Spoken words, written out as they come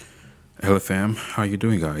Hello fam, how you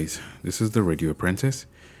doing guys? This is the Radio Apprentice.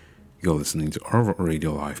 You're listening to our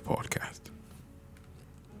Radio Live podcast.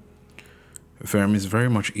 Fam, it's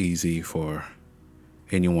very much easy for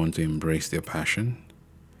anyone to embrace their passion,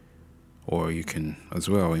 or you can as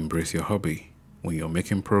well embrace your hobby when you're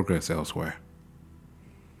making progress elsewhere.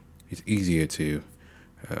 It's easier to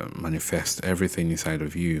manifest everything inside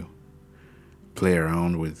of you, play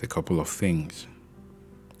around with a couple of things,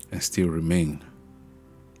 and still remain.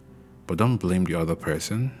 But don't blame the other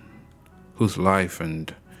person whose life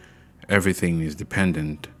and everything is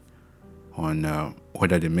dependent on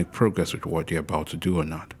whether they make progress with what they're about to do or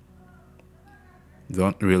not.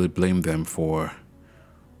 Don't really blame them for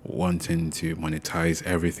wanting to monetize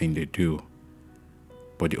everything they do.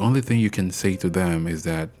 But the only thing you can say to them is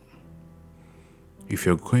that if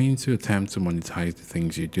you're going to attempt to monetize the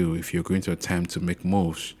things you do, if you're going to attempt to make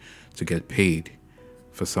moves to get paid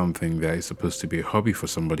for something that is supposed to be a hobby for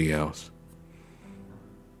somebody else,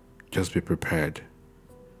 just be prepared.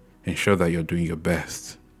 Ensure that you're doing your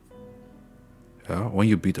best. When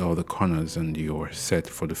you beat all the corners and you're set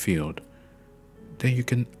for the field, then you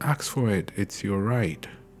can ask for it. It's your right.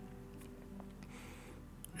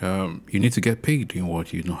 You need to get paid in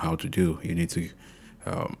what you know how to do. You need to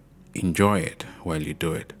enjoy it while you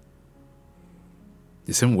do it.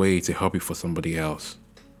 The same way it's a hobby for somebody else.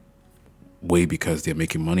 Way because they're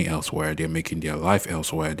making money elsewhere, they're making their life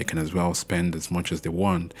elsewhere. They can as well spend as much as they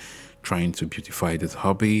want trying to beautify this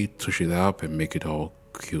hobby, touch it up and make it all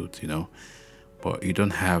cute, But you don't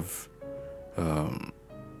have the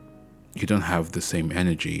same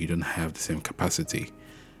energy, you don't have the same capacity.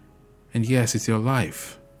 And yes, it's your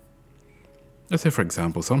life. Let's say, for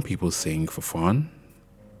example, some people sing for fun.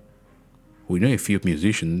 We know a few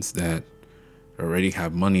musicians that already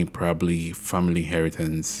have money, probably family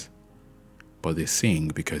inheritance, but they sing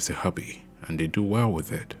because it's a hobby and they do well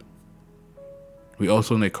with it. We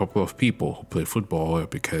also know a couple of people who play football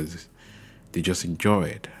because they just enjoy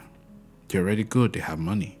it. They're already good, they have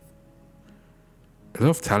money. A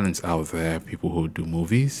lot of talents out there, people who do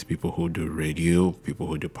movies, people who do radio, people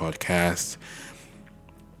who do podcasts.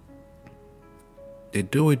 They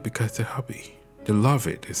do it because it's a hobby. They love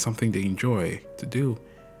it. It's something they enjoy to do.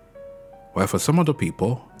 While for some other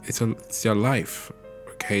people, it's their life.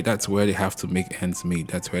 Okay, that's where they have to make ends meet.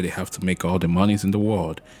 That's where they have to make all the monies in the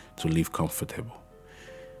world to live comfortable.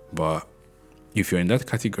 But if you're in that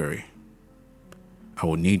category, I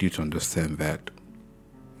will need you to understand that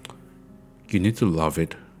you need to love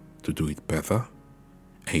it to do it better,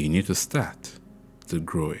 and you need to start to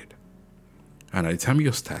grow it. And at the time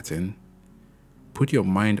you're starting, put your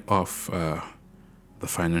mind off the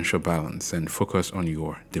financial balance and focus on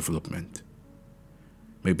your development.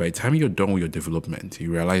 Maybe by the time you're done with your development,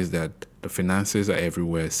 you realize that the finances are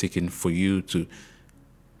everywhere seeking for you to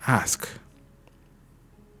ask.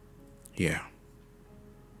 Yeah.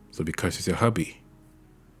 So because it's a hobby,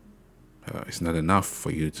 it's not enough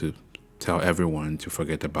for you to tell everyone to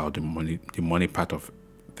forget about the money part of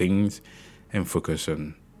things and focus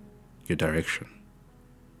on your direction.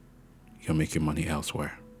 You're making money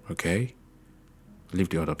elsewhere, okay? Leave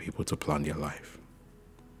the other people to plan their life.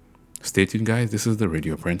 Stay tuned, guys. This is the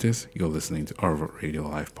Radio Apprentice. You're listening to our Radio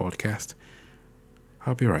Live podcast.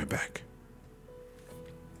 I'll be right back.